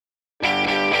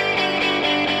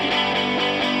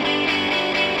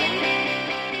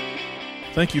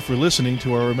Thank you for listening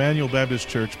to our Emmanuel Baptist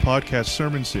Church podcast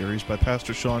sermon series by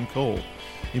Pastor Sean Cole.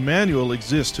 Emmanuel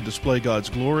exists to display God's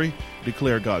glory,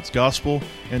 declare God's gospel,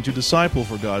 and to disciple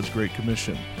for God's Great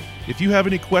Commission. If you have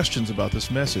any questions about this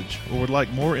message or would like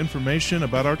more information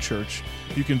about our church,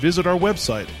 you can visit our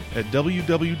website at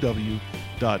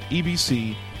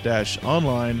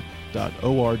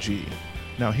www.ebc-online.org.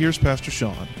 Now here's Pastor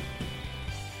Sean.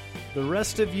 The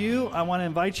rest of you, I want to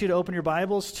invite you to open your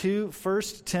Bibles to 1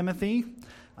 Timothy.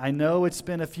 I know it's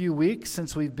been a few weeks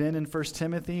since we've been in 1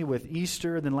 Timothy with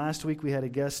Easter. Then last week we had a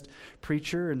guest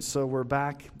preacher, and so we're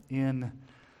back in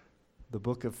the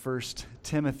book of 1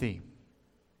 Timothy.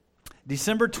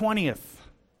 December 20th,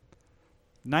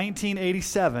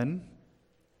 1987,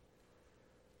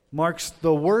 marks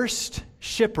the worst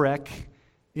shipwreck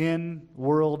in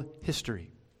world history.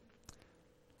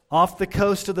 Off the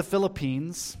coast of the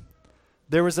Philippines,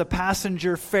 there was a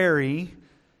passenger ferry.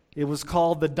 It was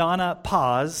called the Donna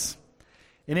Paz,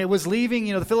 and it was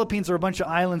leaving, the Philippines are a bunch of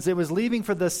islands. It was leaving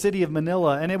for the city of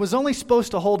Manila, and it was only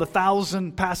supposed to hold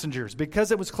 1,000 passengers.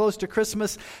 Because it was close to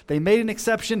Christmas, they made an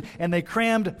exception, and they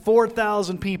crammed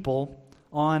 4,000 people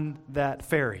on that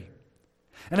ferry.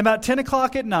 And about 10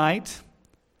 o'clock at night,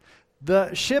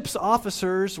 the ship's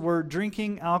officers were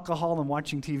drinking alcohol and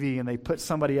watching TV, and they put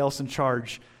somebody else in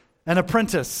charge, an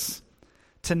apprentice,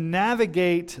 to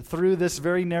navigate through this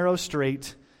very narrow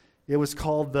strait. It was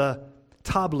called the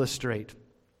Tabla Strait.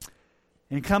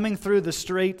 And coming through the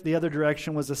strait the other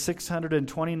direction was a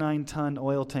 629-ton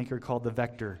oil tanker called the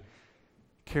Vector,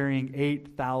 carrying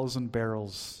 8,000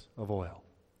 barrels of oil.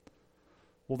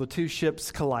 Well, the two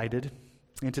ships collided,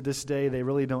 and to this day they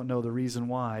really don't know the reason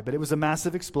why. But it was a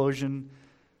massive explosion.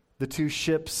 The two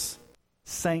ships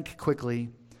sank quickly.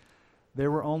 There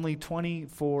were only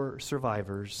 24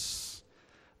 survivors.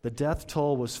 The death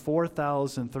toll was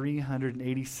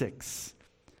 4,386,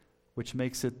 which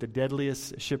makes it the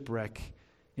deadliest shipwreck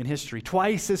in history,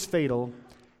 twice as fatal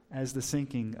as the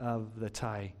sinking of the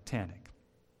Titanic.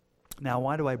 Now,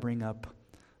 why do I bring up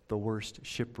the worst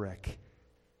shipwreck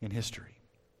in history?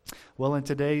 Well, in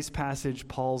today's passage,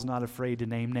 Paul's not afraid to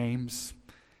name names,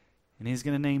 and he's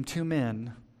going to name two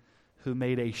men who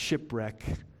made a shipwreck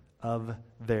of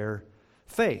their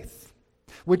faith,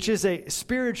 which is a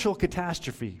spiritual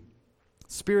catastrophe,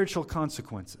 spiritual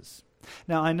consequences.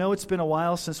 Now, I know it's been a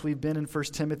while since we've been in 1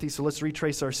 Timothy, so let's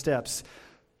retrace our steps.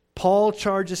 Paul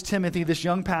charges Timothy, this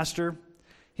young pastor.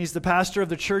 He's the pastor of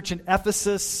the church in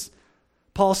Ephesus.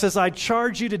 Paul says, I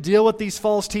charge you to deal with these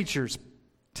false teachers.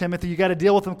 Timothy, you got to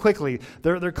deal with them quickly.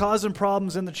 They're causing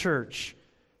problems in the church.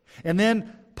 And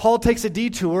then Paul takes a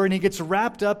detour and he gets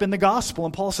wrapped up in the gospel.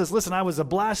 And Paul says, listen, I was a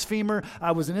blasphemer.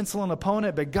 I was an insolent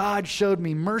opponent, but God showed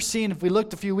me mercy. And if we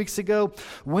looked a few weeks ago,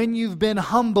 when you've been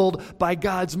humbled by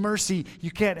God's mercy, you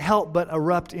can't help but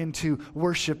erupt into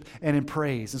worship and in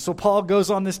praise. And so Paul goes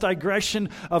on this digression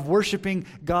of worshiping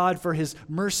God for his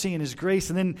mercy and his grace.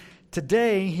 And then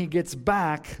today he gets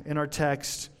back in our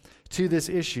text to this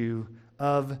issue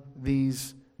of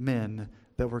these men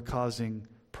that were causing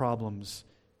problems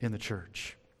in the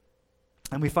church.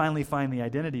 And we finally find the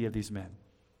identity of these men.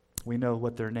 We know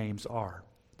what their names are.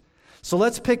 So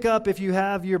let's pick up, if you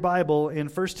have your Bible, in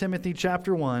 1 Timothy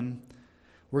chapter 1.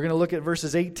 We're going to look at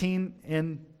verses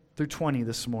 18 through 20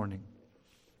 this morning.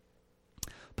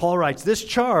 Paul writes, This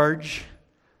charge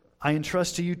I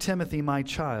entrust to you, Timothy, my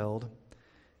child,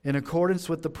 in accordance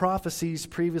with the prophecies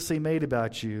previously made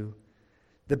about you,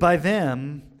 that by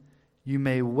them you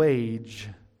may wage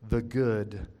the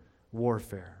good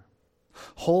warfare,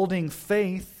 holding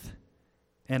faith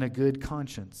and a good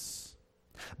conscience.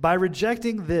 By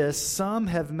rejecting this, some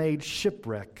have made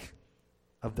shipwreck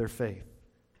of their faith,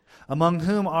 among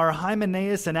whom are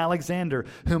Hymenaeus and Alexander,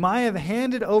 whom I have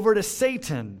handed over to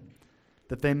Satan,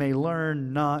 that they may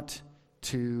learn not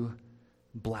to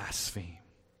blaspheme.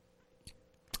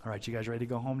 All right, you guys ready to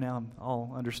go home now?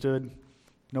 All understood?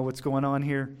 Know what's going on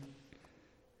here?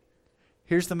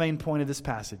 Here's the main point of this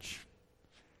passage.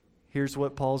 Here's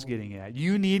what Paul's getting at.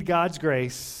 You need God's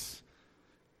grace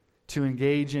to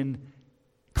engage in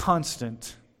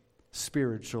constant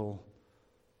spiritual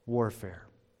warfare.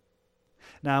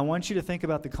 Now, I want you to think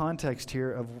about the context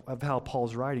here of how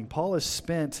Paul's writing. Paul has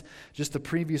spent just the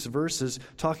previous verses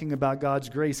talking about God's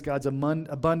grace, God's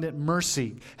abundant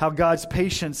mercy, how God's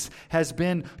patience has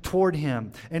been toward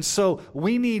him. And so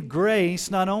we need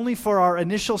grace not only for our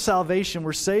initial salvation,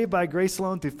 we're saved by grace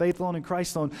alone, through faith alone, in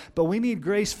Christ alone, but we need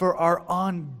grace for our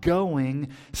ongoing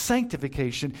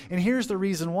sanctification. And here's the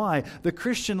reason why. The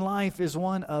Christian life is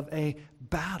one of a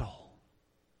battle.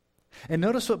 And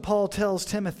notice what Paul tells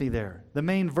Timothy there. The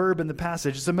main verb in the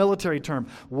passage. It's a military term.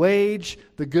 Wage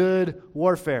the good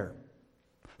warfare.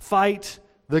 Fight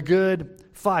the good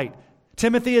fight.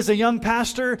 Timothy, as a young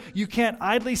pastor, you can't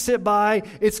idly sit by.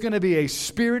 It's going to be a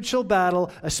spiritual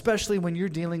battle, especially when you're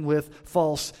dealing with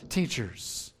false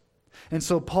teachers. And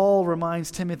so Paul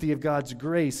reminds Timothy of God's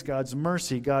grace, God's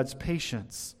mercy, God's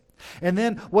patience. And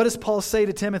then what does Paul say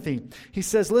to Timothy? He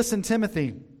says, listen,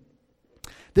 Timothy,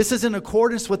 this is in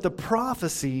accordance with the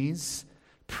prophecies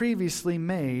previously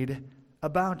made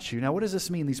about you. Now, what does this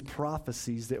mean, these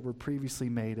prophecies that were previously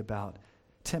made about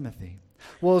Timothy?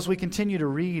 Well, as we continue to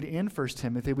read in 1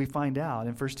 Timothy, we find out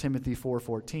in 1 Timothy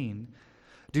 4:14,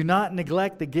 do not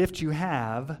neglect the gift you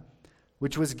have,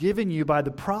 which was given you by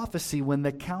the prophecy when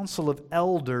the council of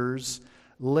elders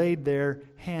laid their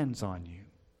hands on you.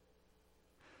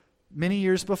 Many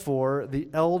years before, the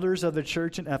elders of the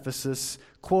church in Ephesus,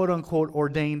 quote-unquote,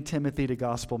 ordained Timothy to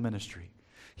gospel ministry.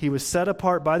 He was set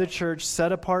apart by the church,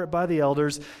 set apart by the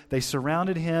elders. They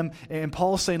surrounded him. And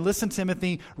Paul's saying, listen,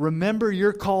 Timothy, remember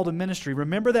your call to ministry.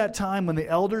 Remember that time when the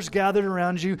elders gathered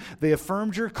around you. They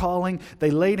affirmed your calling. They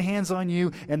laid hands on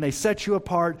you, and they set you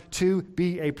apart to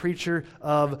be a preacher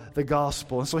of the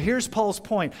gospel. And so here's Paul's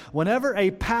point. Whenever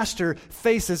a pastor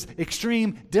faces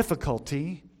extreme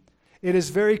difficulty, it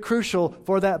is very crucial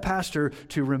for that pastor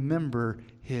to remember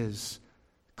his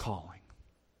calling.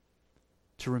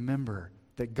 To remember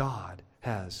that God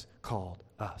has called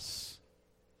us.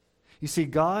 You see,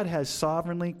 God has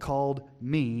sovereignly called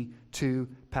me to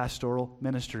pastoral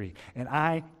ministry, and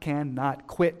I cannot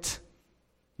quit.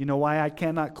 You know why I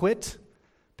cannot quit?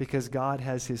 Because God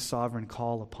has His sovereign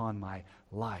call upon my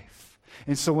life.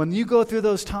 And so when you go through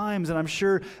those times, and I'm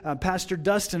sure Pastor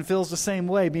Dustin feels the same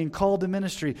way, being called to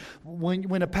ministry,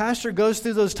 when a pastor goes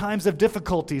through those times of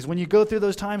difficulties, when you go through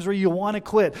those times where you want to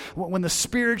quit, when the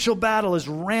spiritual battle is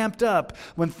ramped up,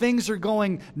 when things are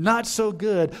going not so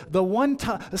good,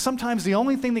 sometimes the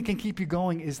only thing that can keep you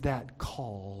going is that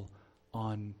call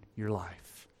on your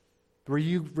life. Where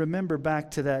you remember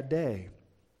back to that day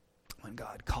when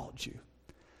God called you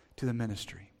to the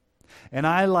ministry. And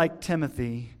I, like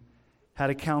Timothy, had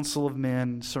a council of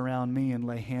men surround me and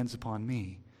lay hands upon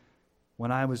me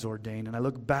when I was ordained. And I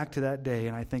look back to that day,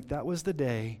 and I think that was the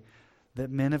day that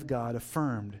men of God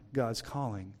affirmed God's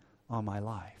calling on my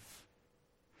life.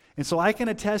 And so I can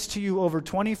attest to you, over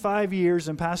 25 years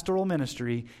in pastoral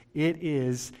ministry, it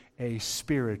is a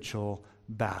spiritual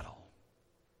battle.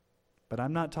 But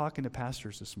I'm not talking to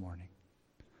pastors this morning.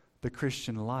 The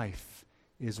Christian life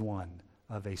is one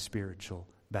of a spiritual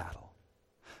battle.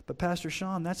 But Pastor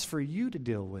Sean, that's for you to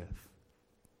deal with.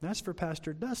 That's for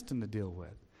Pastor Dustin to deal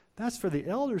with. That's for the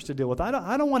elders to deal with. I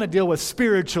don't want to deal with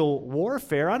spiritual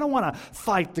warfare. I don't want to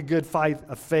fight the good fight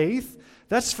of faith.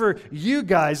 That's for you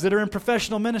guys that are in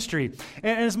professional ministry.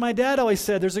 And as my dad always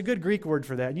said, there's a good Greek word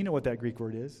for that. And you know what that Greek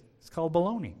word is. It's called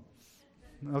baloney.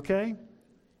 Okay?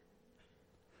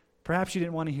 Perhaps you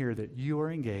didn't want to hear that you are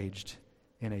engaged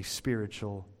in a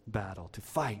spiritual battle to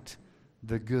fight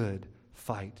the good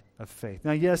fight of faith.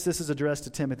 Now, yes, this is addressed to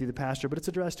Timothy, the pastor, but it's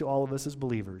addressed to all of us as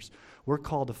believers. We're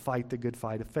called to fight the good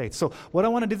fight of faith. So what I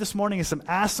want to do this morning is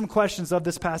ask some questions of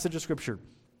this passage of Scripture.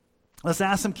 Let's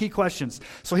ask some key questions.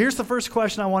 So here's the first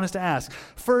question I want us to ask.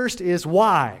 First is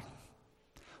why?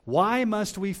 Why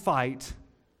must we fight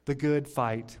the good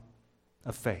fight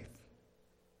of faith?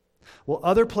 Well,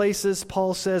 other places,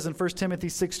 Paul says in 1 Timothy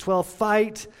 6:12,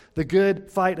 fight the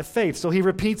good fight of faith. So he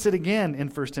repeats it again in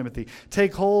 1 Timothy.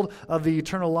 Take hold of the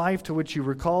eternal life to which you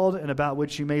were called and about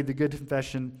which you made the good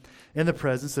confession in the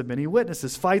presence of many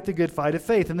witnesses. Fight the good fight of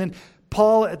faith. And then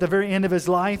Paul, at the very end of his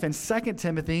life, in 2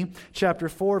 Timothy chapter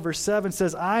 4, verse 7,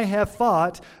 says, I have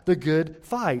fought the good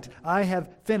fight. I have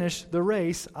finished the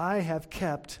race. I have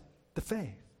kept the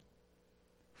faith.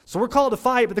 So we're called to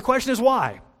fight, but the question is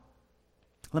why?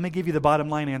 Let me give you the bottom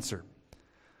line answer.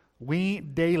 We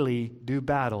daily do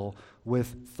battle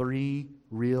with three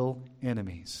real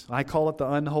enemies. I call it the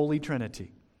unholy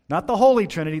trinity. Not the holy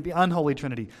trinity, the unholy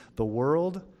trinity. The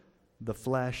world, the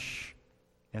flesh,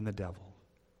 and the devil.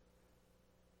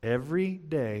 Every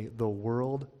day, the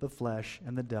world, the flesh,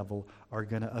 and the devil are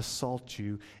going to assault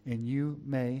you, and you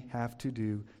may have to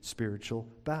do spiritual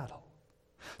battle.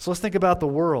 So let's think about the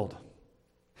world.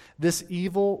 This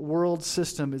evil world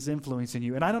system is influencing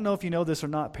you. And I don't know if you know this or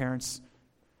not, parents.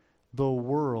 The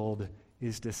world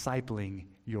is discipling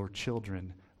your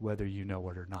children, whether you know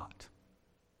it or not.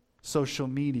 Social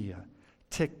media,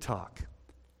 TikTok,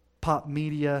 pop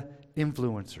media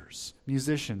influencers,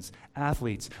 musicians,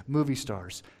 athletes, movie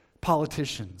stars,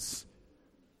 politicians.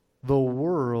 The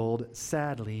world,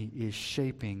 sadly, is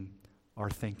shaping our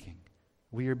thinking.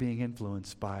 We are being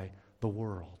influenced by the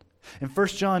world. And 1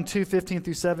 John 2:15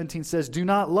 through 17 says, do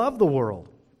not love the world,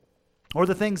 or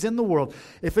the things in the world.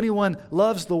 If anyone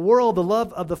loves the world, the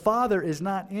love of the Father is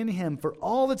not in him. For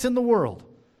all that's in the world,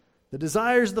 the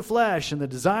desires of the flesh and the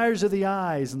desires of the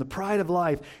eyes and the pride of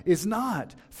life is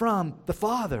not from the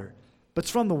Father, but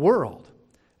it's from the world.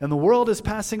 And the world is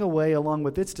passing away along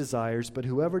with its desires, but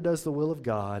whoever does the will of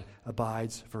God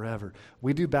abides forever.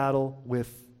 We do battle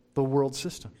with the world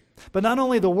system. But not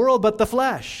only the world, but the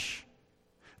flesh.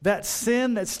 That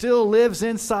sin that still lives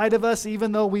inside of us,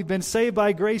 even though we've been saved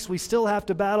by grace, we still have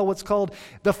to battle what's called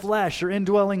the flesh or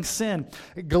indwelling sin.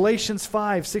 Galatians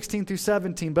 5, 16 through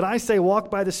 17. But I say,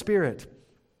 walk by the Spirit,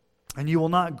 and you will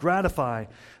not gratify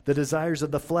the desires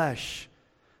of the flesh.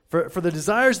 For the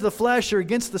desires of the flesh are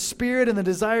against the Spirit, and the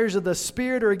desires of the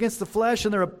Spirit are against the flesh,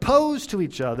 and they're opposed to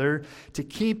each other to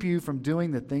keep you from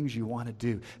doing the things you want to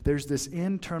do. There's this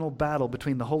internal battle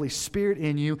between the Holy Spirit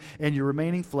in you and your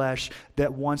remaining flesh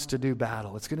that wants to do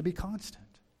battle. It's going to be constant.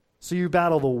 So you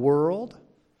battle the world,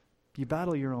 you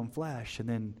battle your own flesh, and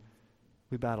then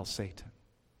we battle Satan,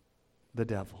 the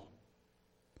devil.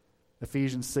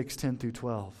 Ephesians 6, 10 through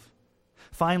 12.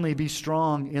 Finally, be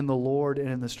strong in the Lord and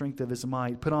in the strength of His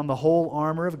might. Put on the whole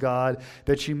armor of God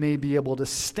that you may be able to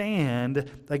stand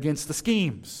against the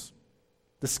schemes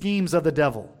of the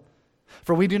devil.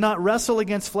 For we do not wrestle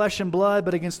against flesh and blood,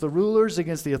 but against the rulers,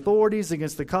 against the authorities,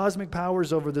 against the cosmic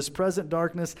powers over this present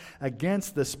darkness,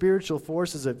 against the spiritual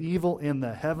forces of evil in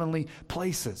the heavenly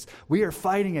places. We are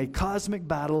fighting a cosmic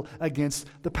battle against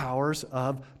the powers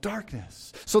of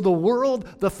darkness. So the world,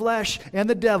 the flesh, and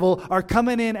the devil are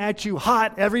coming in at you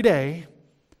hot every day,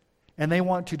 and they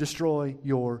want to destroy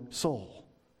your soul.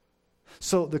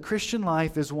 So the Christian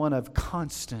life is one of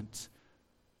constant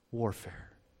warfare.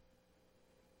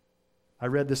 I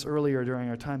read this earlier during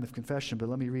our time of confession, but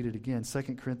let me read it again. 2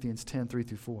 Corinthians 10, 3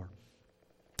 through 4.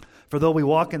 For though we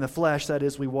walk in the flesh, that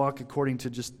is, we walk according to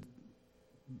just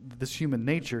this human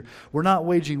nature, we're not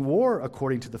waging war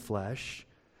according to the flesh.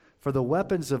 For the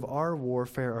weapons of our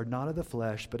warfare are not of the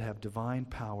flesh, but have divine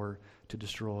power to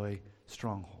destroy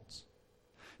strongholds.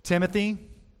 Timothy,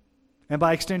 and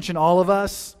by extension all of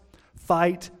us,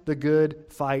 fight the good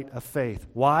fight of faith.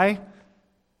 Why?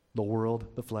 The world,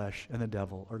 the flesh, and the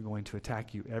devil are going to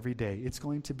attack you every day. It's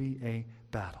going to be a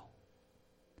battle.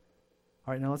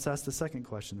 All right, now let's ask the second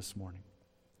question this morning.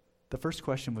 The first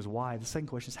question was why. The second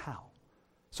question is how.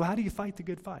 So how do you fight the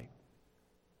good fight?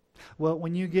 Well,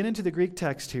 when you get into the Greek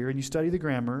text here and you study the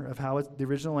grammar of how the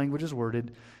original language is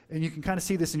worded, and you can kind of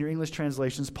see this in your English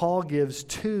translations, Paul gives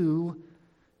two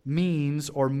means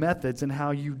or methods in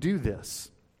how you do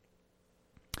this.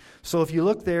 So if you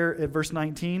look there at verse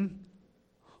 19,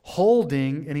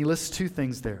 holding, and he lists two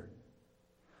things there: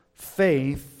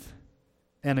 faith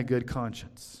and a good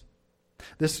conscience.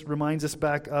 This reminds us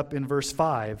back up in verse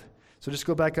 5. So just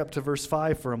go back up to verse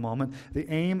 5 for a moment.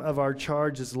 The aim of our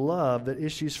charge is love that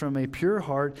issues from a pure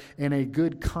heart and a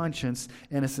good conscience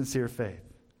and a sincere faith.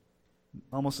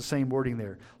 Almost the same wording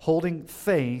there. Holding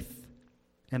faith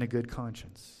and a good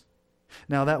conscience.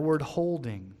 Now that word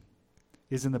holding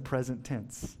is in the present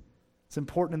tense. It's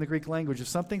important in the Greek language. If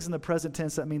something's in the present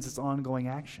tense, that means it's ongoing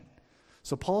action.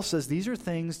 So Paul says these are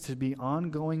things to be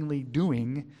ongoingly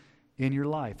doing in your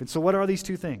life. And so what are these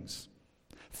two things?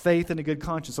 Faith and a good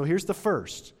conscience. So here's the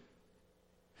first.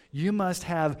 You must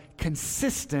have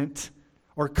consistent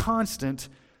or constant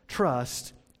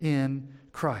trust in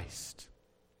Christ.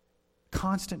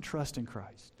 Constant trust in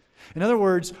Christ. In other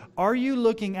words, are you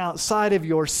looking outside of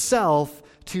yourself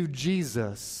to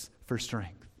Jesus for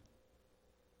strength?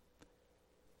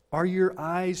 Are your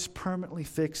eyes permanently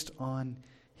fixed on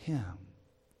Him?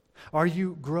 Are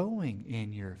you growing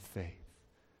in your faith?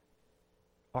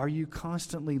 Are you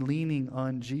constantly leaning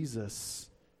on Jesus?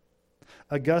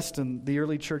 Augustine, the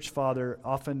early church father,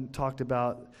 often talked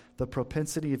about the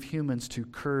propensity of humans to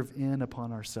curve in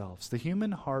upon ourselves. The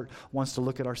human heart wants to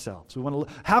look at ourselves. We want to look,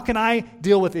 how can I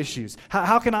deal with issues?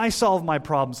 How can I solve my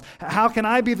problems? How can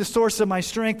I be the source of my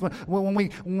strength? When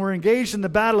we're engaged in the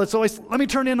battle, it's always, let me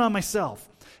turn in on myself.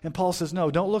 And Paul says,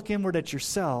 no, don't look inward at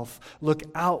yourself. Look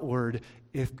outward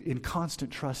in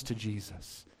constant trust to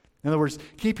Jesus. In other words,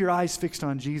 keep your eyes fixed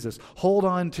on Jesus. Hold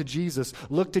on to Jesus.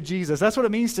 Look to Jesus. That's what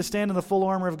it means to stand in the full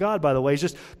armor of God, by the way. Is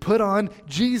just put on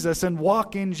Jesus and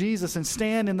walk in Jesus and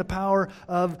stand in the power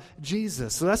of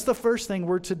Jesus. So that's the first thing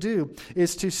we're to do,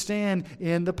 is to stand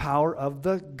in the power of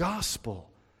the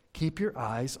gospel. Keep your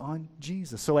eyes on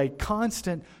Jesus. So a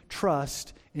constant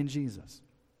trust in Jesus.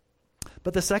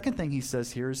 But the second thing he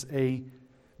says here is a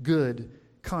good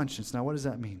conscience. Now, what does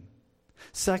that mean?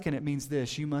 Second, it means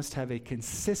this: you must have a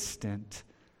consistent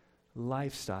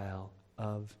lifestyle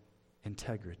of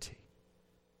integrity.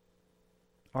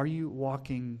 Are you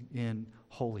walking in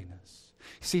holiness.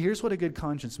 See, here's what a good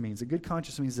conscience means. A good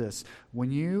conscience means this.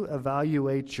 When you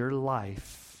evaluate your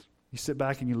life, you sit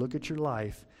back and you look at your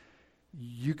life,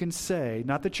 you can say,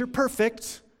 not that you're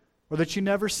perfect or that you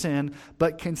never sin,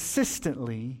 but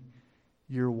consistently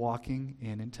you're walking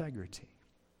in integrity.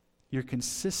 You're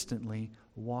consistently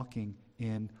walking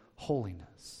in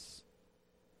holiness.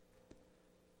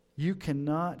 You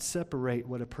cannot separate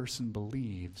what a person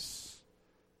believes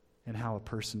and how a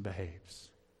person behaves.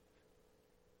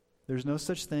 There's no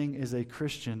such thing as a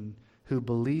Christian who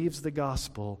believes the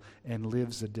gospel and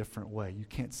lives a different way. You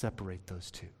can't separate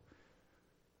those two.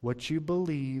 What you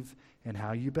believe and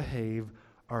how you behave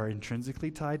are intrinsically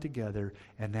tied together,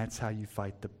 and that's how you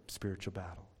fight the spiritual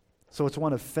battle. So it's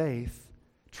one of faith,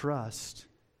 trust,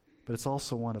 but it's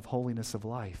also one of holiness of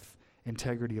life,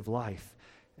 integrity of life,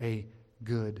 a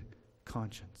good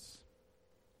conscience.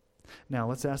 Now,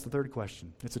 let's ask the third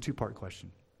question. It's a two-part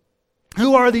question.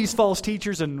 Who are these false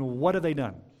teachers and what have they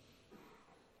done?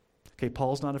 Okay,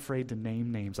 Paul's not afraid to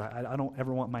name names. I don't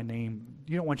ever want my name,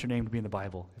 you don't want your name to be in the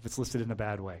Bible if it's listed in a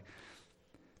bad way.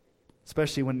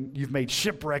 Especially when you've made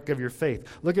shipwreck of your faith.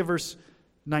 Look at verse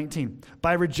 19.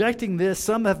 By rejecting this,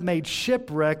 some have made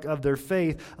shipwreck of their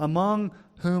faith, among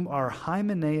whom are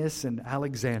Hymenaeus and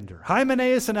Alexander.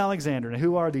 Hymenaeus and Alexander. Now,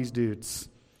 who are these dudes?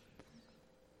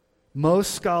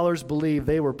 Most scholars believe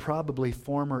they were probably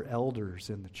former elders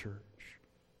in the church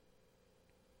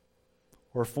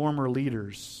or former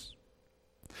leaders.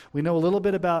 We know a little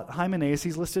bit about Hymenaeus.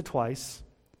 He's listed twice.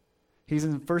 He's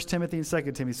in 1 Timothy and 2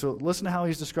 Timothy. So listen to how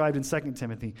he's described in 2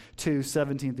 Timothy 2,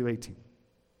 17 through 18.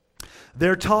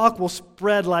 Their talk will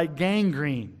spread like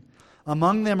gangrene.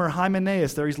 Among them are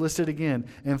Hymenaeus, there he's listed again,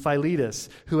 and Philetus,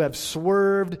 who have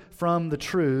swerved from the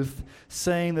truth,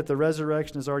 saying that the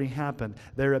resurrection has already happened.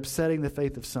 They're upsetting the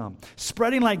faith of some.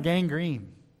 Spreading like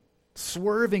gangrene.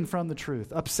 Swerving from the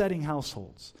truth. Upsetting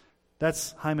households.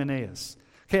 That's Hymenaeus.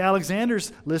 Okay,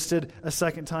 Alexander's listed a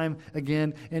second time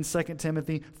again in 2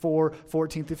 Timothy 4,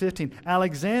 14 through 15.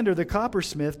 Alexander the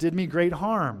coppersmith did me great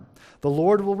harm. The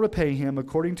Lord will repay him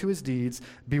according to his deeds.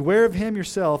 Beware of him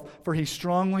yourself, for he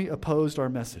strongly opposed our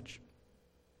message.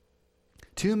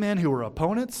 Two men who were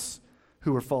opponents,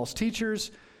 who were false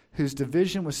teachers, whose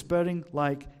division was spreading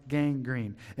like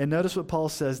gangrene. And notice what Paul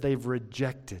says, they've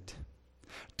rejected.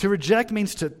 To reject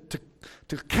means to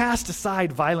cast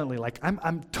aside violently, like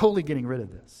I'm totally getting rid of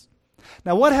this.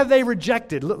 Now, what have they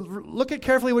rejected? Look at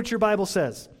carefully what your Bible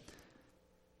says.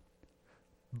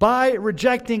 By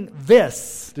rejecting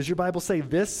this. Does your Bible say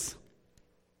this?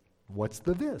 What's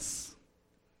the this?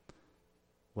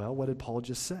 Well, what did Paul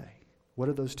just say? What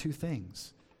are those two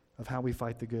things of how we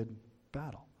fight the good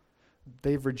battle?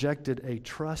 They've rejected a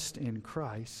trust in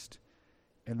Christ,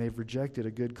 and they've rejected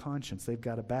a good conscience. They've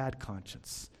got a bad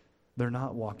conscience. They're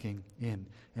not walking in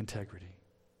integrity.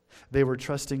 They were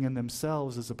trusting in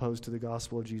themselves as opposed to the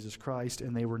gospel of Jesus Christ,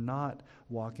 and they were not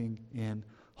walking in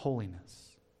holiness.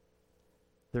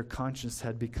 Their conscience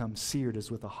had become seared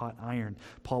as with a hot iron.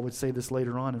 Paul would say this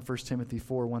later on in 1 Timothy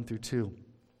 4, 1 through 2.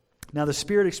 Now the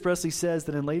Spirit expressly says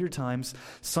that in later times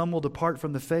some will depart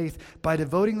from the faith by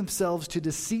devoting themselves to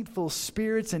deceitful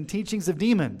spirits and teachings of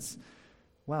demons.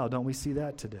 Wow, don't we see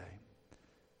that today?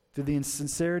 Through the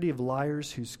insincerity of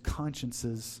liars whose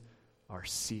consciences are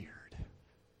seared.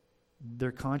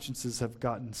 Their consciences have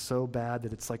gotten so bad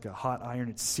that it's like a hot iron.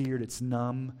 It's seared, it's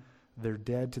numb. They're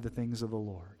dead to the things of the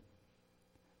Lord.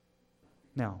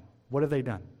 Now, what have they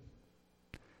done?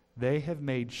 They have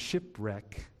made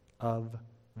shipwreck of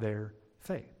their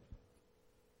faith.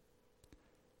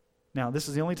 Now, this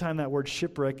is the only time that word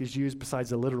shipwreck is used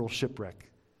besides a literal shipwreck.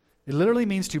 It literally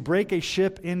means to break a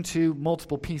ship into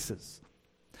multiple pieces.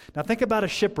 Now think about a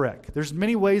shipwreck. There's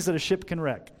many ways that a ship can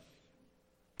wreck.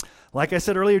 Like I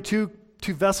said earlier, two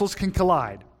vessels can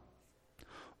collide.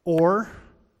 Or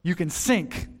you can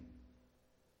sink.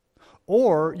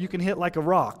 Or you can hit like a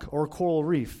rock or a coral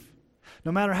reef.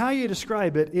 No matter how you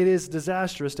describe it, it is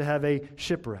disastrous to have a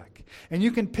shipwreck. And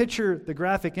you can picture the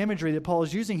graphic imagery that Paul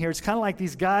is using here. It's kind of like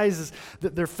these guys,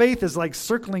 their faith is like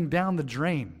circling down the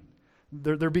drain.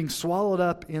 They're being swallowed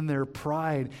up in their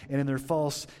pride and in their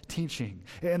false teaching.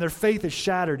 And their faith is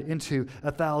shattered into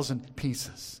 1,000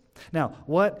 pieces. Now,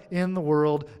 what in the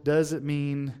world does it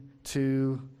mean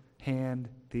to hand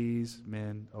these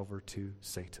men over to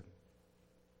Satan?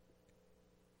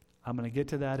 I'm going to get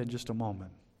to that in just a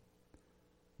moment.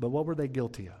 But what were they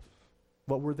guilty of?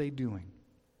 What were they doing?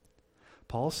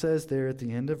 Paul says there at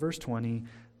the end of verse 20,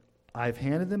 I've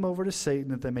handed them over to Satan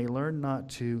that they may learn not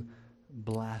to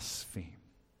blaspheme.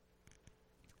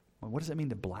 Well, what does it mean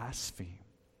to blaspheme?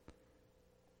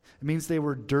 It means they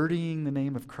were dirtying the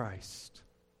name of Christ.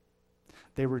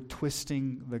 They were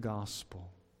twisting the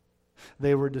gospel.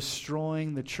 They were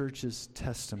destroying the church's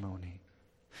testimony.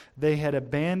 They had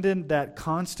abandoned that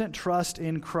constant trust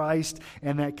in Christ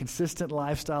and that consistent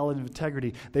lifestyle of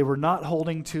integrity. They were not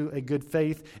holding to a good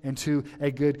faith and to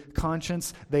a good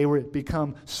conscience. They were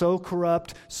become so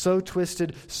corrupt, so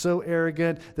twisted, so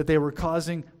arrogant that they were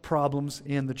causing problems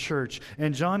in the church.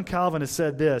 And John Calvin has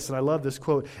said this, and I love this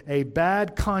quote, "A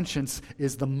bad conscience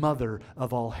is the mother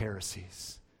of all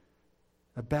heresies."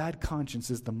 A bad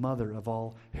conscience is the mother of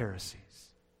all heresies.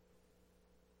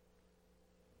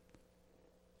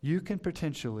 You can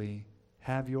potentially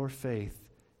have your faith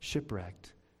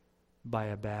shipwrecked by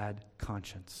a bad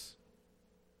conscience.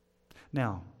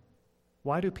 Now,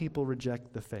 why do people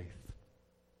reject the faith?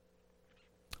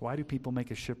 Why do people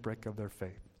make a shipwreck of their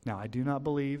faith? Now, I do not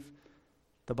believe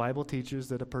the Bible teaches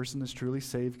that a person that's truly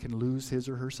saved can lose his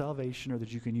or her salvation, or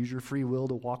that you can use your free will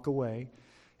to walk away.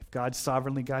 If God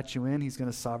sovereignly got you in, He's going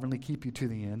to sovereignly keep you to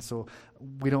the end. So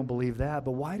we don't believe that.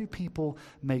 But why do people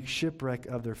make shipwreck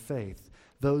of their faith?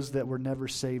 Those that were never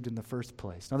saved in the first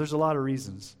place. Now, there's a lot of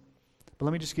reasons, but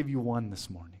let me just give you one this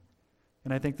morning.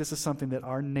 And I think this is something that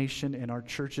our nation and our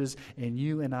churches and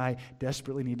you and I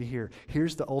desperately need to hear.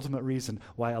 Here's the ultimate reason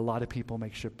why a lot of people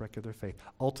make shipwreck of their faith.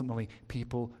 Ultimately,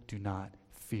 people do not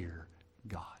fear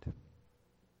God.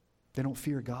 They don't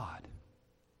fear God.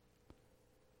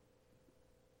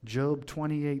 Job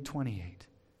 28:28.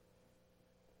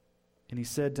 And he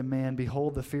said to man,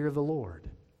 "Behold, the fear of the Lord,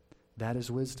 that is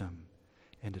wisdom.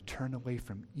 And to turn away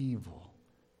from evil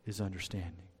is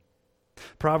understanding."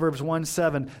 Proverbs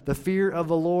 1:7, "The fear of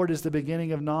the Lord is the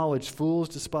beginning of knowledge. Fools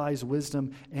despise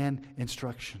wisdom and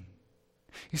instruction."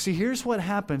 You see, here's what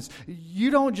happens. You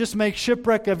don't just make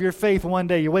shipwreck of your faith one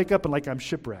day. You wake up and I'm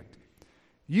shipwrecked.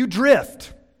 You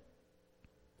drift.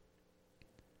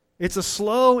 It's a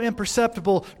slow,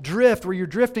 imperceptible drift where you're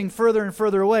drifting further and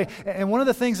further away. And one of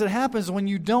the things that happens when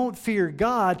you don't fear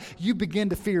God, you begin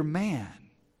to fear man.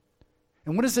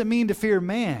 And what does it mean to fear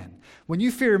man? When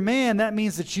you fear man, that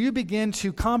means that you begin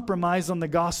to compromise on the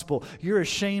gospel. You're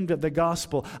ashamed of the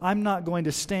gospel. I'm not going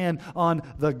to stand on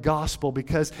the gospel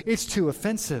because it's too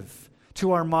offensive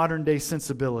to our modern day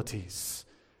sensibilities.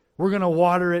 We're going to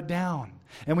water it down.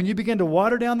 And when you begin to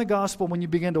water down the gospel, when you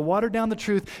begin to water down the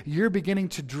truth, you're beginning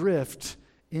to drift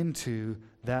into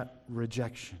that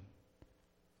rejection.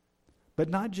 But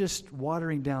not just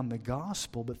watering down the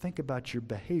gospel, but think about your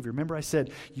behavior. Remember I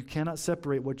said you cannot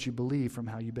separate what you believe from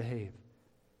how you behave.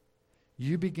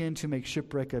 You begin to make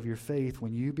shipwreck of your faith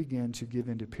when you begin to give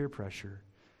in to peer pressure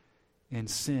and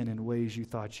sin in ways you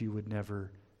thought you would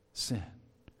never sin.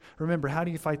 Remember, how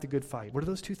do you fight the good fight? What are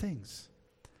those two things?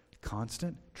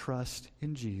 Constant trust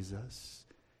in Jesus,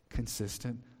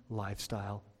 consistent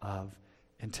lifestyle of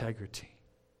integrity.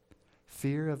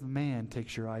 Fear of man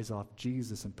takes your eyes off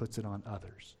Jesus and puts it on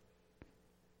others.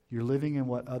 You're living in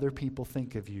what other people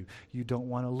think of you. You don't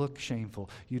want to look shameful.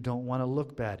 You don't want to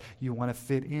look bad. You want to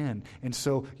fit in. And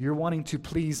so you're wanting to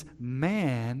please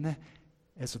man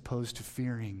as opposed to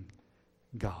fearing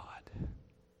God.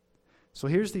 So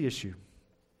here's the issue.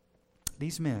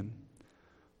 These men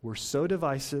were so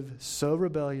divisive, so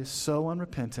rebellious, so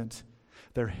unrepentant.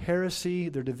 Their heresy,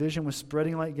 their division was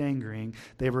spreading like gangrene.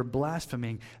 They were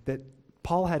blaspheming that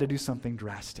Paul had to do something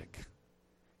drastic.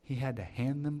 He had to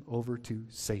hand them over to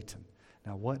Satan.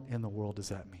 Now, what in the world does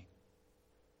that mean?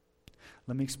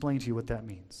 Let me explain to you what that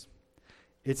means.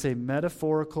 It's a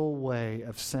metaphorical way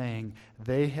of saying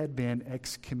they had been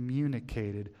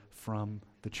excommunicated from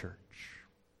the church.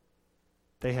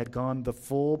 They had gone the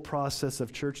full process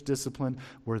of church discipline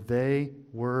where they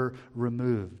were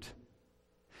removed.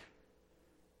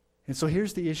 And so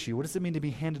here's the issue. What does it mean to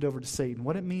be handed over to Satan?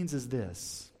 What it means is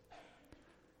this.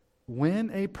 When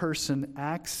a person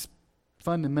acts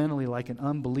fundamentally like an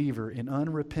unbeliever in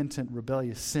unrepentant,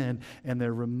 rebellious sin, and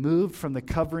they're removed from the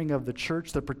covering of the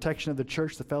church, the protection of the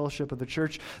church, the fellowship of the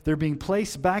church, they're being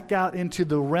placed back out into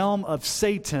the realm of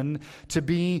Satan to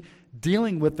be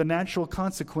dealing with the natural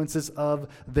consequences of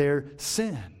their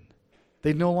sin.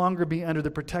 They'd no longer be under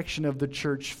the protection of the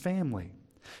church family.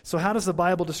 So how does the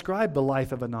Bible describe the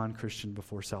life of a non-Christian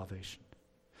before salvation?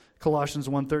 Colossians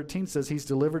 1:13 says He's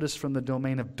delivered us from the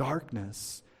domain of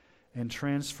darkness and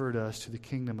transferred us to the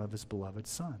kingdom of His beloved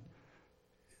Son.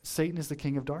 Satan is the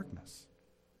king of darkness.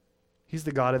 He's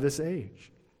the god of this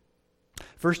age.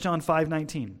 1 John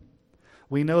 5:19.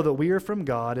 We know that we are from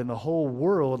God and the whole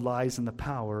world lies in the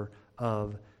power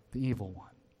of the evil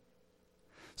one.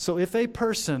 So if a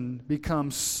person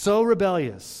becomes so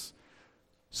rebellious,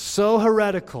 so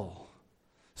heretical,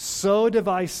 so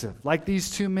divisive, like these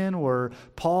two men were,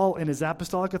 Paul, in his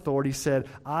apostolic authority, said,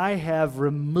 I have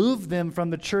removed them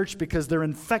from the church because they're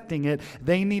infecting it.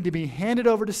 They need to be handed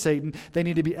over to Satan. They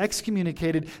need to be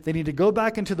excommunicated. They need to go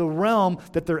back into the realm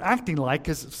that they're acting like,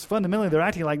 because fundamentally they're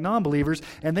acting like non-believers,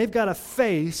 and they've got to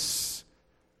face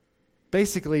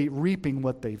basically reaping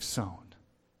what they've sown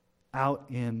out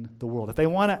in the world. If they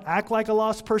want to act like a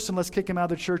lost person, let's kick them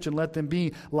out of the church and let them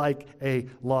be like a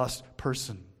lost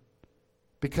person.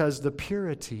 Because the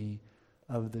purity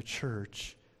of the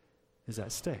church is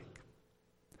at stake.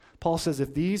 Paul says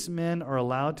if these men are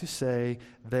allowed to say,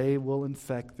 they will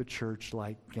infect the church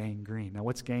like gangrene. Now,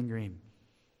 what's gangrene?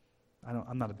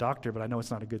 I'm not a doctor, but I know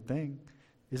it's not a good thing.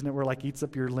 Isn't it where it like eats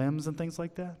up your limbs and things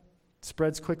like that? It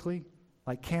spreads quickly,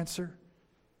 like cancer.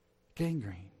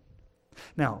 Gangrene.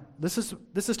 Now, this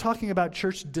is talking about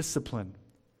church discipline.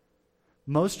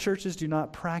 Most churches do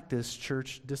not practice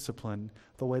church discipline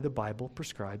the way the Bible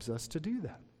prescribes us to do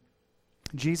that.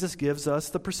 Jesus gives us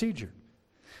the procedure.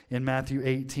 In Matthew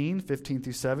 18, 15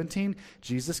 through 17,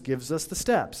 Jesus gives us the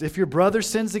steps. If your brother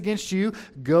sins against you,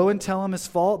 go and tell him his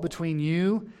fault between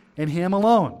you and him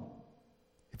alone.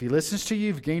 If he listens to you,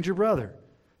 you've gained your brother.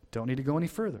 Don't need to go any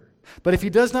further. But if he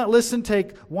does not listen,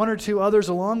 take one or two others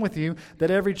along with you,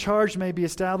 that every charge may be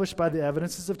established by the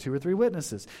evidences of 2 or 3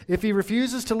 witnesses. If he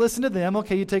refuses to listen to them,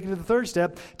 okay, you take it to the third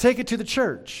step, take it to the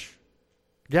church.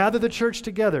 Gather the church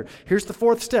together. Here's the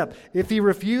fourth step. If he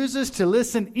refuses to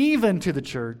listen even to the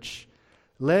church,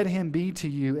 let him be to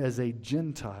you as a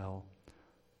Gentile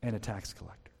and a tax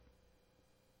collector.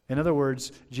 In other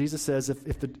words, Jesus says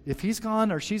if he's gone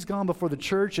or she's gone before the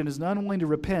church and is not willing to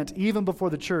repent, even before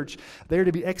the church, they are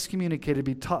to be excommunicated,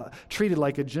 be treated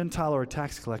like a Gentile or a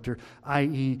tax collector,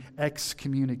 i.e.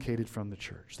 excommunicated from the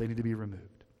church. They need to be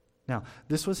removed. Now,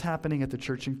 this was happening at the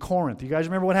church in Corinth. You guys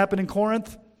remember what happened in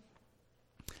Corinth?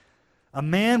 A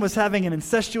man was having an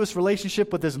incestuous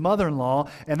relationship with his mother-in-law,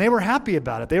 and they were happy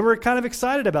about it. They were kind of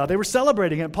excited about it. They were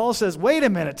celebrating it. Paul says, wait a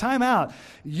minute, time out.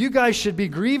 You guys should be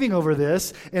grieving over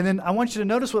this. And then I want you to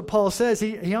notice what Paul says.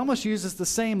 He almost uses the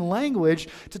same language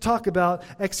to talk about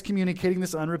excommunicating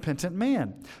this unrepentant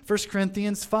man. 1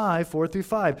 Corinthians 5, 4 through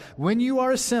 5. When you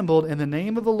are assembled in the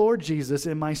name of the Lord Jesus,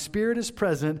 and my spirit is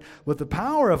present with the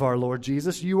power of our Lord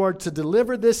Jesus, you are to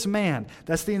deliver this man.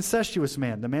 That's the incestuous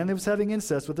man, the man that was having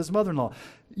incest with his mother-in-law.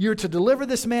 You're to deliver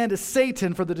this man to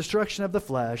Satan for the destruction of the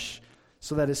flesh,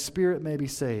 so that his spirit may be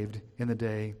saved in the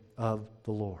day of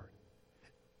the Lord.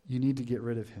 You need to get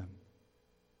rid of him.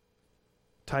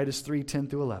 Titus 3, 10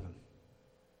 through 11.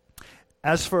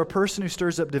 As for a person who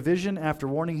stirs up division after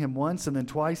warning him once and then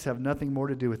twice, have nothing more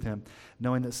to do with him,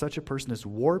 knowing that such a person is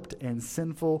warped and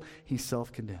sinful, he's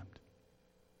self-condemned.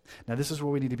 Now this is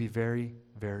where we need to be very,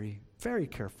 very, very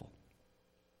careful.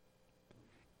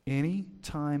 Any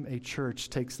time a church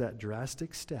takes that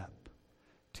drastic step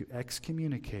to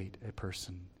excommunicate a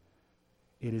person,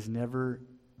 it is never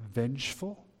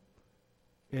vengeful,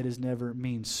 it is never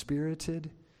mean-spirited,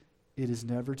 it is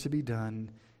never to be done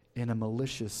in a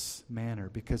malicious manner,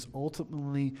 because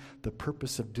ultimately the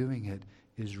purpose of doing it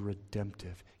is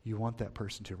redemptive. You want that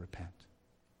person to repent.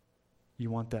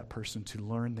 You want that person to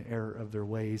learn the error of their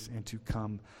ways and to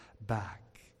come back.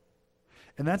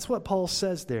 And that's what Paul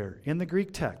says there in the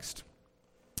Greek text.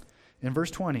 In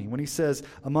verse 20, when he says,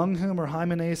 among whom are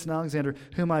Hymenaeus and Alexander,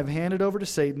 whom I've handed over to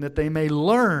Satan, that they may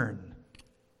learn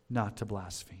not to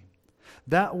blaspheme.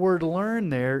 That word learn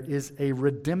there is a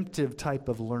redemptive type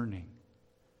of learning.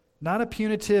 Not a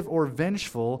punitive or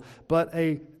vengeful, but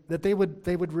that they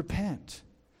would repent.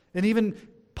 And even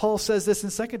Paul says this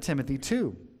in 2 Timothy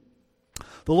 2.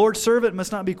 The Lord's servant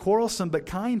must not be quarrelsome, but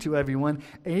kind to everyone,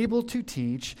 able to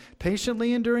teach,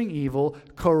 patiently enduring evil,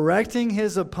 correcting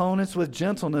his opponents with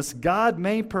gentleness. God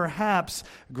may perhaps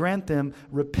grant them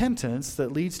repentance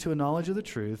that leads to a knowledge of the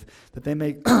truth, that they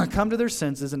may come to their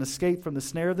senses and escape from the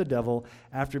snare of the devil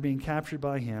after being captured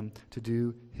by him to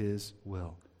do his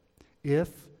will. If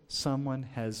someone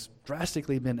has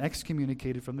drastically been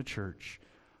excommunicated from the church,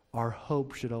 our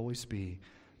hope should always be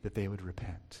that they would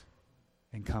repent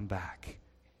and come back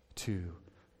to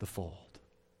the fold.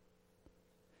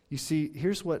 You see,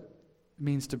 here's what it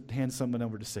means to hand someone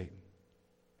over to Satan.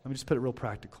 Let me just put it real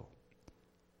practical.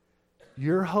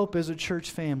 Your hope as a church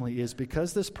family is,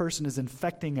 because this person is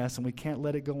infecting us and we can't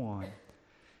let it go on,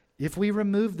 if we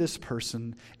remove this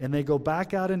person and they go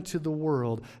back out into the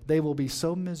world, they will be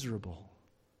so miserable.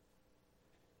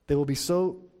 They will be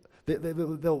so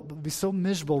They'll be so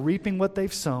miserable reaping what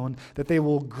they've sown that they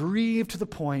will grieve to the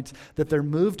point that they're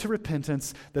moved to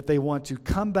repentance, that they want to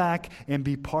come back and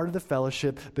be part of the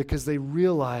fellowship because they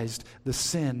realized the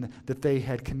sin that they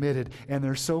had committed, and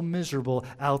they're so miserable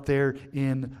out there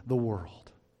in the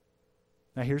world.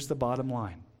 Now here's the bottom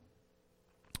line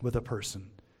with a person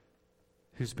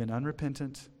who's been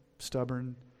unrepentant,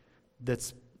 stubborn,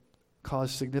 that's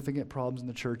caused significant problems in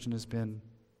the church and has been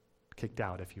kicked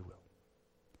out, if you will.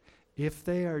 If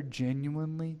they are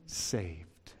genuinely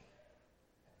saved,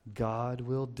 God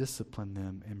will discipline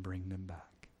them and bring them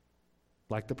back.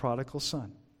 Like the prodigal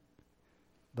son.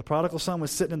 The prodigal son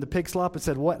was sitting in the pig slop and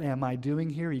said, "What am I doing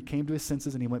here?" He came to his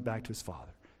senses and he went back to his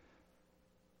father.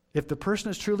 If the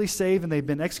person is truly saved and they've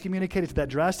been excommunicated to that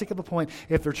drastic of a point,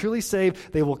 if they're truly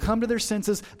saved, they will come to their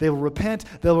senses, they will repent,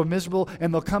 they'll be miserable,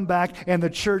 and they'll come back, and the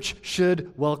church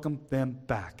should welcome them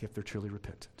back if they're truly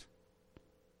repentant.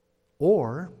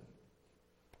 Or,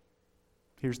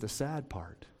 here's the sad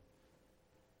part.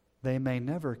 They may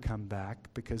never come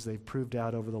back because they've proved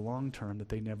out over the long term that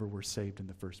they never were saved in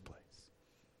the first place.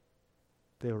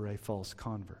 They were a false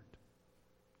convert.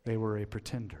 They were a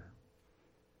pretender.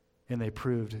 And they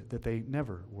proved that they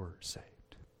never were saved.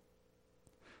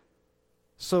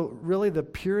 So really the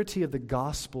purity of the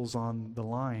gospel's on the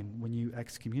line when you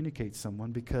excommunicate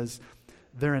someone, because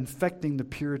they're infecting the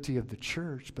purity of the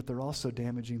church, but they're also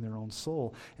damaging their own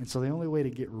soul. And so the only way to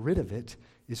get rid of it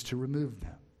is to remove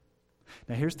them.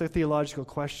 Now here's the theological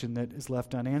question that is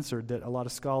left unanswered that a lot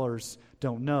of scholars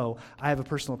don't know. I have a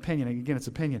personal opinion. Again, it's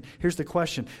opinion. Here's the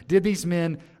question. Did these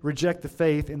men reject the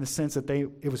faith in the sense that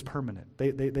it was permanent?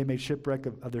 They made shipwreck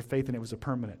of their faith and it was a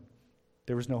permanent.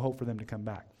 There was no hope for them to come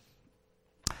back.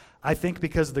 I think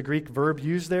because of the Greek verb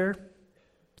used there,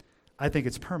 I think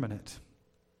it's permanent.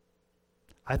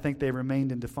 I think they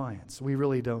remained in defiance. We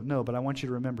really don't know, but I want you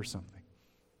to remember something.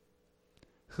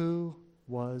 Who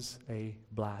was a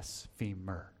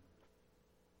blasphemer?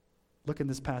 Look in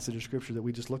this passage of Scripture that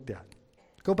we just looked at.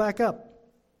 Go back up.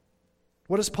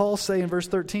 What does Paul say in verse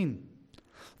 13?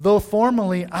 Though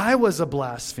formerly I was a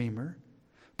blasphemer,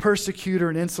 persecutor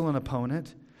and insolent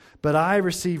opponent, but I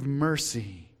received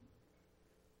mercy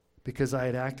because I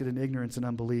had acted in ignorance and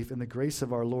unbelief, and the grace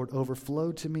of our Lord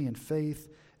overflowed to me in faith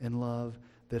and love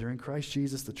that are in Christ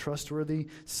Jesus. The trustworthy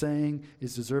saying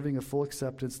is deserving of full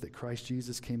acceptance that Christ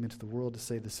Jesus came into the world to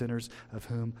save the sinners, of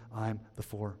whom I'm the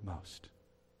foremost.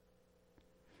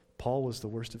 Paul was the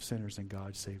worst of sinners and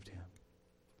God saved him.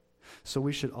 So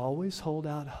we should always hold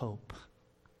out hope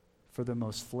for the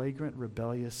most flagrant,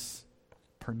 rebellious,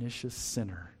 pernicious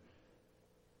sinner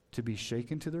to be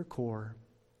shaken to their core,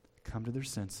 come to their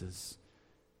senses,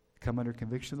 come under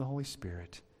conviction of the Holy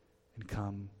Spirit, and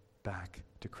come back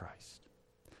to Christ.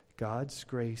 God's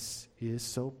grace is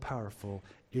so powerful,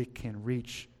 it can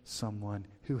reach someone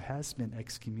who has been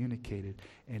excommunicated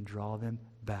and draw them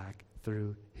back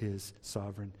through His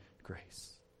sovereign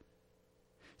grace.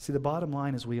 See, the bottom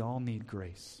line is we all need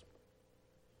grace.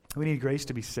 We need grace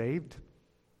to be saved.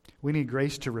 We need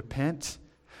grace to repent.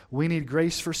 We need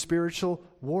grace for spiritual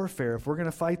warfare if we're going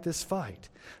to fight this fight.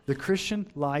 The Christian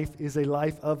life is a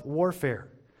life of warfare.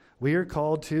 We are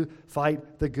called to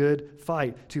fight the good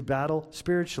fight, to battle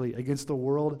spiritually against the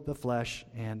world, the flesh,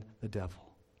 and the devil.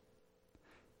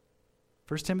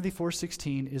 1 Timothy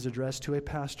 4:16 is addressed to a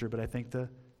pastor, but I think the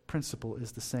principle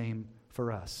is the same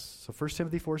for us. So 1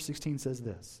 Timothy 4:16 says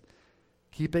this: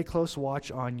 keep a close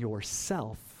watch on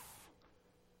yourself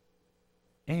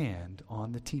and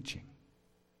on the teaching.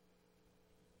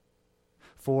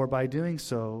 For by doing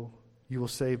so, you will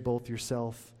save both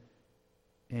yourself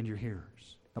and your hearers.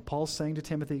 Now, Paul's saying to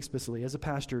Timothy explicitly, as a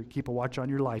pastor, keep a watch on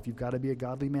your life. You've got to be a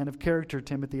godly man of character,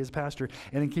 Timothy, as pastor,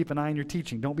 and then keep an eye on your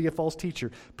teaching. Don't be a false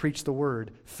teacher. Preach the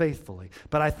word faithfully.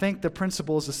 But I think the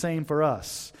principle is the same for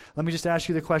us. Let me just ask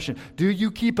you the question. Do you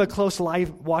keep a close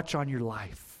watch on your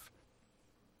life?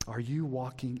 Are you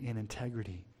walking in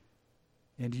integrity?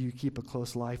 And do you keep a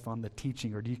close life on the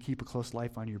teaching, or do you keep a close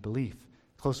life on your belief?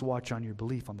 Close watch on your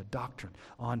belief, on the doctrine,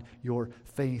 on your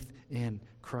faith in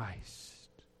Christ.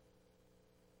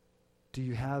 Do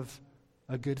you have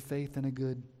a good faith and a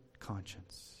good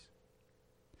conscience?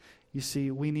 You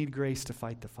see, we need grace to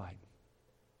fight the fight.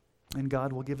 And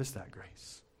God will give us that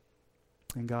grace.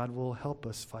 And God will help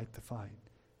us fight the fight.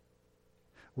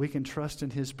 We can trust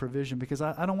in His provision, because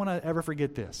I don't want to ever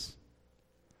forget this.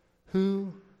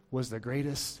 Who was the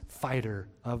greatest fighter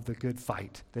of the good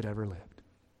fight that ever lived?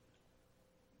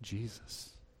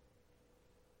 Jesus.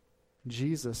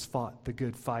 Jesus fought the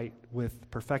good fight with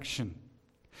perfection.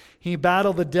 He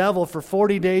battled the devil for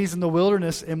 40 days in the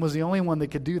wilderness and was the only one that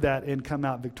could do that and come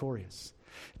out victorious.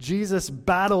 Jesus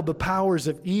battled the powers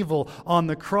of evil on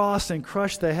the cross and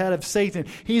crushed the head of Satan.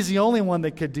 He's the only one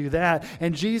that could do that.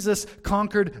 And Jesus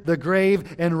conquered the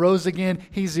grave and rose again.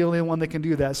 He's the only one that can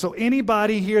do that. So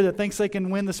anybody here that thinks they can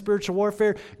win the spiritual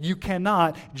warfare, you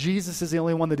cannot. Jesus is the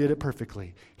only one that did it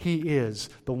perfectly. He is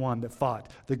the one that fought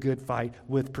the good fight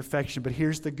with perfection. But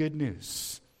here's the good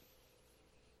news.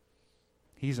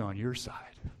 He's on your side.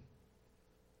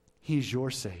 He's your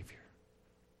Savior.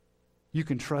 You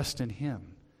can trust in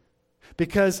Him.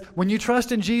 Because when you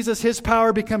trust in Jesus, His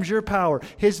power becomes your power.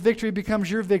 His victory becomes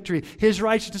your victory. His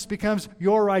righteousness becomes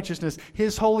your righteousness.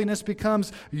 His holiness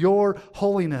becomes your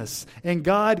holiness. And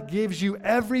God gives you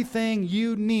everything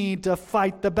you need to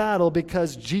fight the battle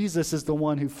because Jesus is the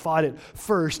one who fought it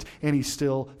first and He's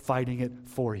still fighting it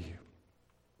for you.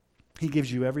 He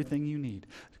gives you everything you need.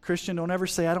 Christian, don't ever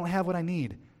say, I don't have what I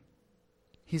need.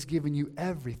 He's given you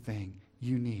everything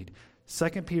you need.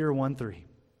 2 Peter 1:3.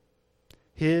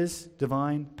 His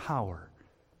divine power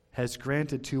has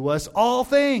granted to us all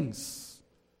things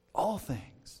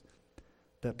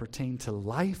that pertain to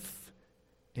life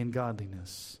and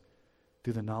godliness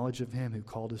through the knowledge of Him who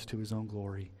called us to His own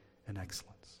glory and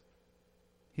excellence.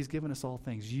 He's given us all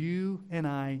things. You and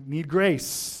I need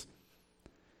grace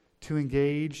to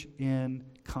engage in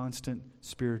constant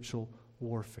spiritual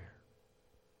warfare.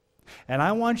 And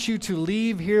I want you to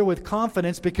leave here with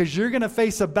confidence because you're going to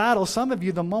face a battle, some of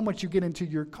you, the moment you get into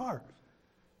your car.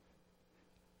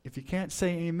 If you can't say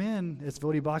amen, as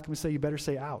Vodi Bakum would say, you better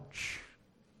say ouch.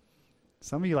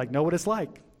 Some of you know what it's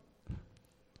like.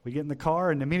 We get in the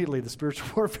car and immediately the spiritual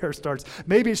warfare starts.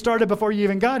 Maybe it started before you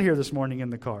even got here this morning in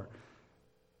the car.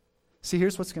 See,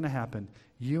 here's what's going to happen.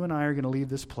 You and I are going to leave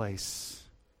this place.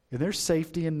 And there's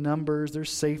safety in numbers,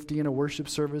 there's safety in a worship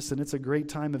service, and it's a great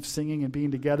time of singing and being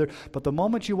together. But the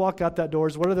moment you walk out that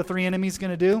doors, what are the three enemies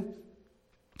going to do?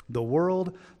 The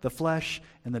world, the flesh,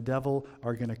 and the devil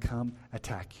are going to come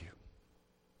attack you.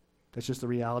 That's just the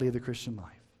reality of the Christian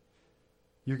life.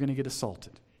 You're going to get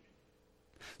assaulted.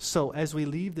 So as we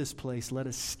leave this place, let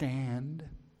us stand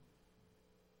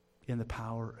in the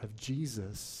power of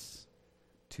Jesus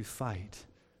to fight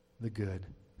the good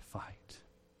fight.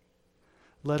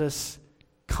 Let us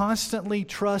constantly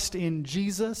trust in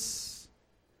Jesus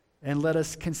and let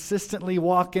us consistently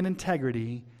walk in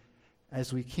integrity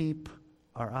as we keep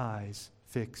our eyes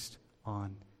fixed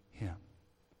on Him.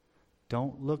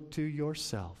 Don't look to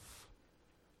yourself.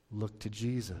 Look to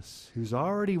Jesus, who's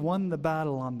already won the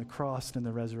battle on the cross and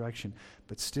the resurrection,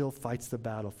 but still fights the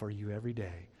battle for you every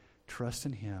day. Trust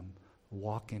in Him,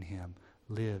 walk in Him,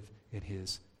 live in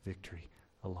His victory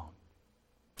alone.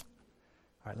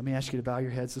 All right, let me ask you to bow your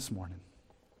heads this morning.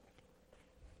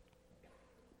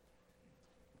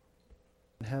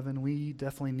 In heaven, we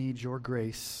definitely need your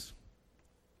grace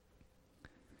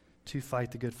to fight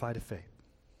the good fight of faith.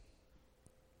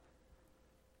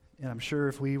 And I'm sure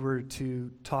if we were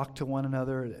to talk to one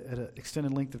another at an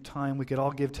extended length of time, we could all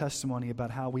give testimony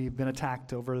about how we've been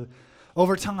attacked over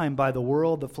time by the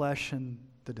world, the flesh, and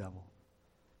the devil.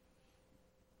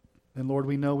 And Lord,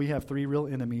 we know we have three real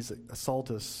enemies that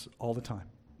assault us all the time.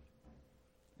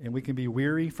 And we can be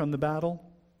weary from the battle.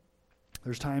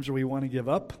 There's times where we want to give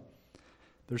up.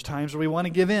 There's times where we want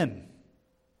to give in.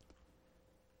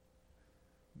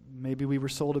 Maybe we were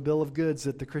sold a bill of goods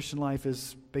that the Christian life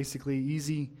is basically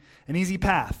an easy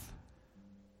path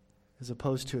as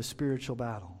opposed to a spiritual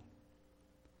battle.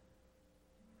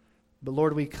 But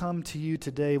Lord, we come to you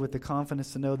today with the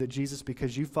confidence to know that Jesus,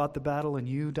 because you fought the battle and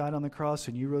you died on the cross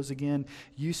and you rose again,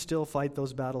 you still fight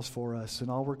those battles for us.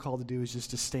 And all we're called to do is just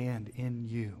to stand in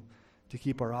you, to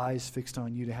keep our eyes fixed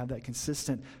on you, to have that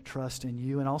consistent trust in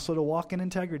you, and also to walk in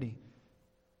integrity,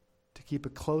 to keep a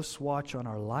close watch on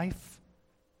our life,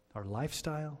 our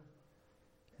lifestyle,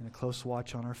 and a close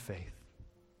watch on our faith.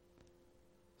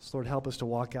 So Lord, help us to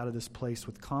walk out of this place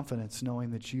with confidence, knowing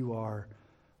that you are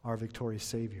our victorious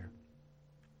Savior.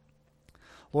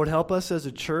 Lord, help us as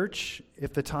a church,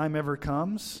 if the time ever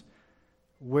comes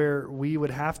where we would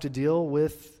have to deal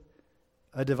with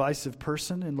a divisive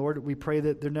person. And Lord, we pray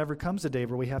that there never comes a day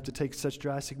where we have to take such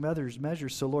drastic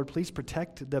measures. So Lord, please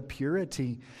protect the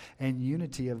purity and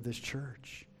unity of this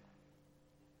church.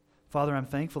 Father, I'm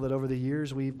thankful that over the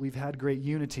years we've had great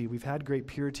unity. We've had great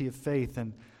purity of faith.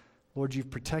 And Lord,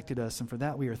 you've protected us. And for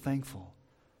that we are thankful.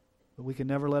 But we can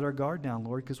never let our guard down,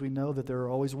 Lord, because we know that there are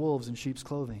always wolves in sheep's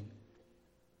clothing.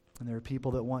 And there are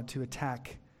people that want to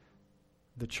attack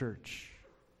the church.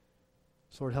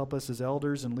 So Lord, help us as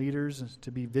elders and leaders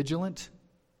to be vigilant,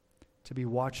 to be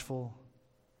watchful.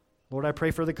 Lord, I pray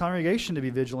for the congregation to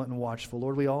be vigilant and watchful.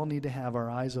 Lord, we all need to have our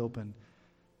eyes open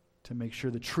to make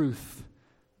sure the truth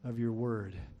of your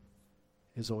word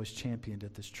is always championed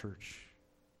at this church.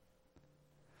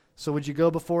 So would you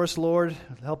go before us, Lord?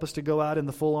 Help us to go out in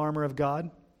the full armor of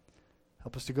God.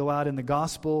 Help us to go out in the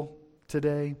gospel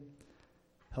today.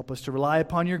 Help us to rely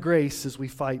upon your grace as we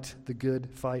fight the good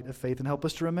fight of faith. And help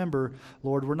us to remember,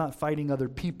 Lord, we're not fighting other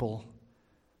people.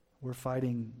 We're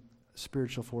fighting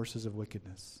spiritual forces of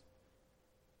wickedness.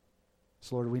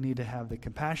 So, Lord, we need to have the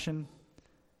compassion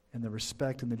and the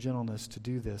respect and the gentleness to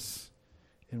do this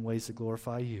in ways that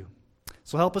glorify you.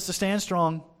 So help us to stand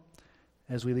strong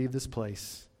as we leave this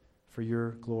place for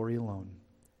your glory alone.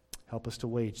 Help us to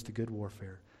wage the good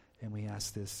warfare. And we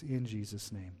ask this in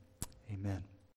Jesus' name. Amen.